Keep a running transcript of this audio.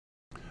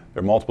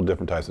There are multiple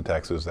different types of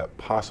taxes that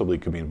possibly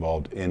could be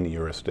involved in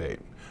your estate.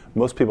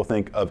 Most people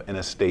think of an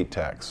estate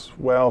tax.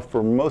 Well,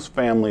 for most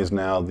families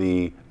now,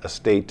 the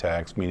estate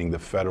tax, meaning the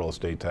federal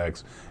estate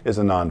tax, is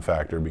a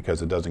non-factor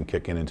because it doesn't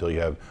kick in until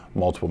you have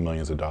multiple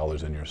millions of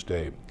dollars in your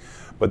estate.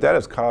 But that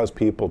has caused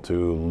people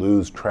to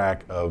lose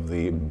track of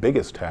the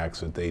biggest tax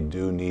that they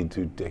do need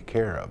to take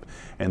care of,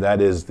 and that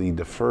is the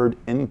deferred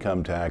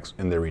income tax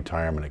in their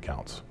retirement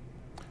accounts.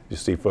 You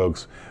see,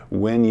 folks,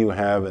 when you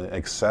have an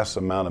excess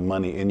amount of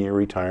money in your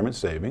retirement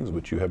savings,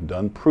 which you have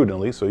done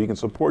prudently so you can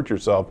support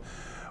yourself,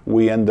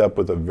 we end up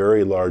with a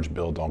very large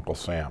bill to Uncle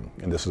Sam.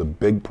 And this is a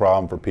big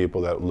problem for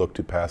people that look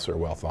to pass their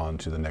wealth on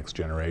to the next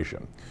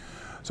generation.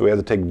 So we have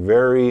to take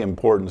very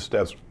important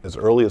steps as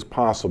early as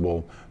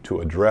possible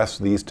to address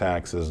these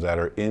taxes that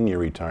are in your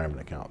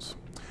retirement accounts.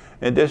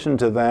 In addition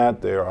to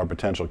that, there are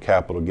potential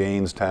capital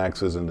gains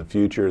taxes in the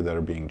future that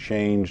are being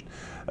changed,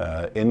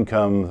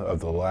 income of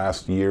the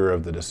last year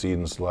of the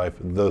decedent's life,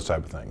 those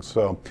type of things.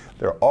 So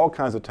there are all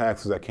kinds of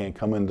taxes that can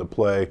come into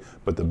play,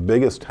 but the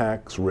biggest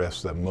tax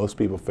risks that most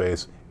people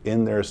face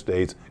in their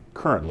estates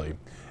currently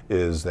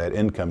is that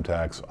income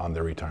tax on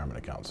their retirement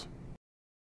accounts.